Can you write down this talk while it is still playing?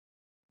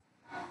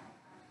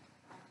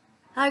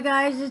Hi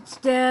guys, it's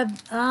Deb.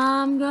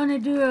 I'm gonna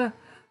do a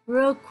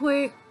real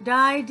quick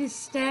dye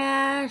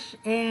Destash,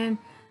 and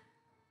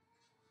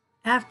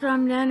after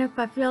I'm done, if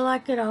I feel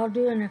like it, I'll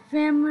do an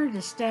ephemera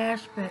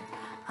Destash, but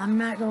I'm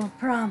not gonna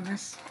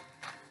promise.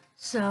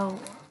 So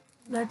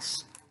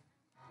let's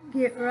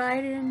get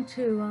right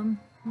into them.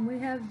 We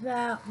have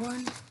that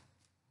one,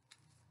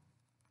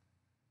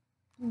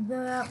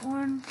 that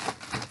one,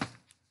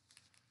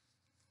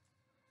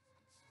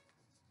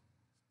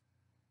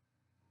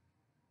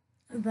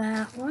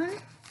 that one,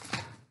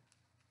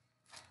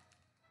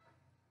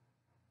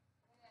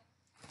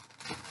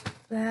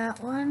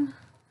 that one.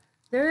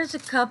 There is a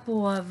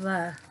couple of,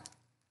 I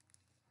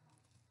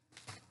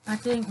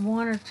think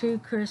one or two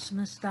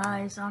Christmas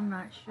dyes. I'm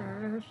not sure.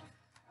 There's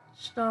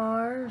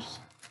stars.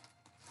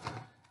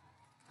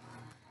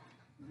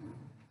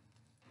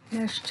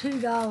 There's two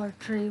Dollar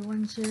Tree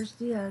ones. Here's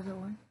the other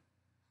one.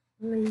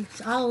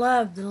 Leaves. I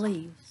love the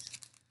leaves.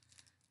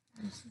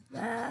 There's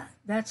that.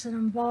 That's an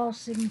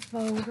embossing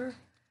folder.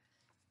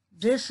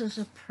 This is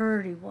a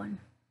pretty one.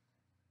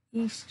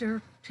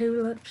 Easter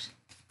tulips.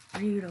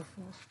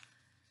 Beautiful.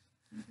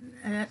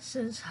 That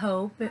says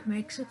hope. It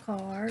makes a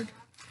card.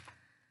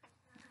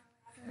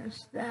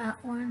 There's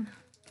that one.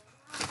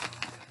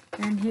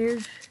 And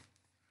here's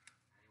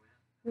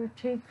your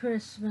two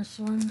Christmas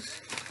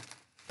ones.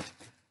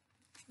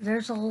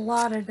 There's a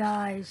lot of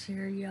dyes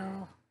here,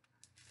 y'all.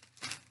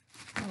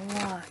 A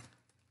lot.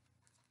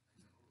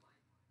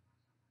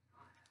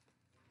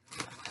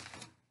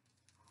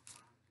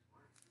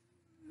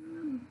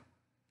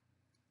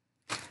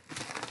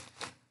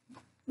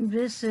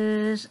 This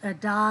is a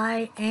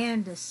die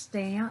and a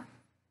stamp.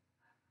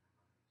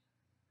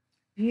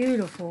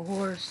 Beautiful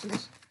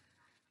horses.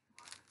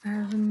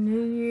 There's a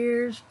New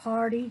Year's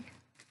party.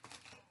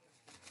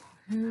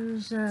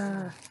 Here's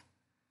a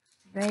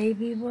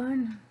baby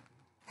one.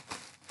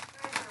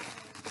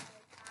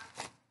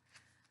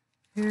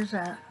 Here's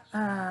a,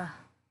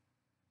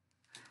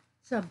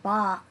 it's a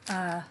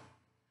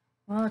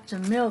well, it's a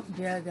milk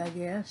jug, I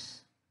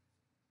guess.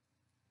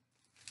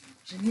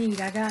 It's neat.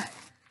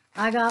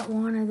 I got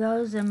one of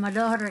those, and my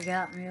daughter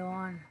got me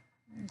one.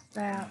 There's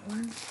that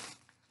one.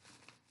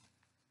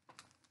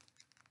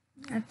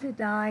 That's a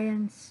die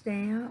and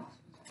stamp.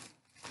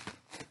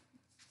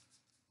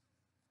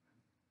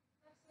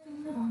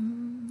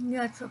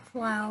 That's a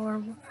flower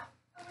one.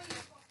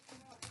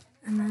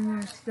 And then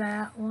there's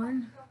that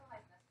one.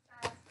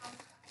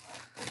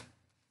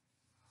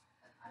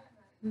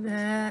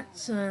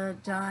 That's a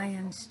die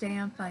and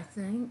stamp, I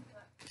think.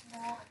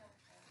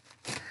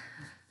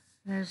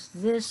 There's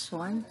this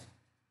one.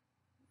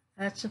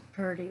 That's a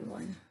pretty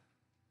one.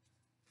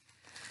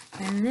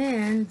 And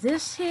then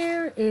this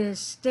here is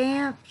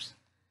stamps,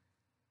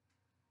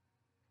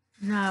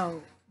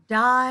 no,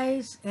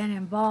 dies and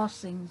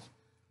embossing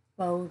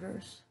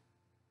folders.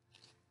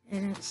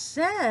 And it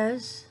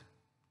says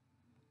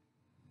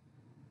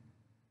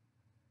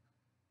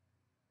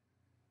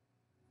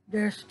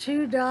there's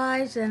two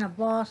dies and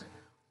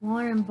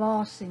one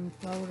embossing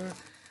folder.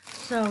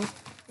 So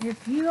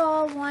if you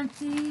all want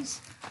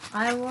these,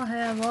 I will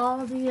have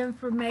all the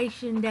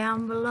information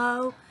down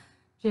below.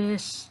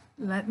 Just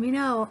let me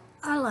know.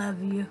 I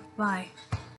love you. Bye.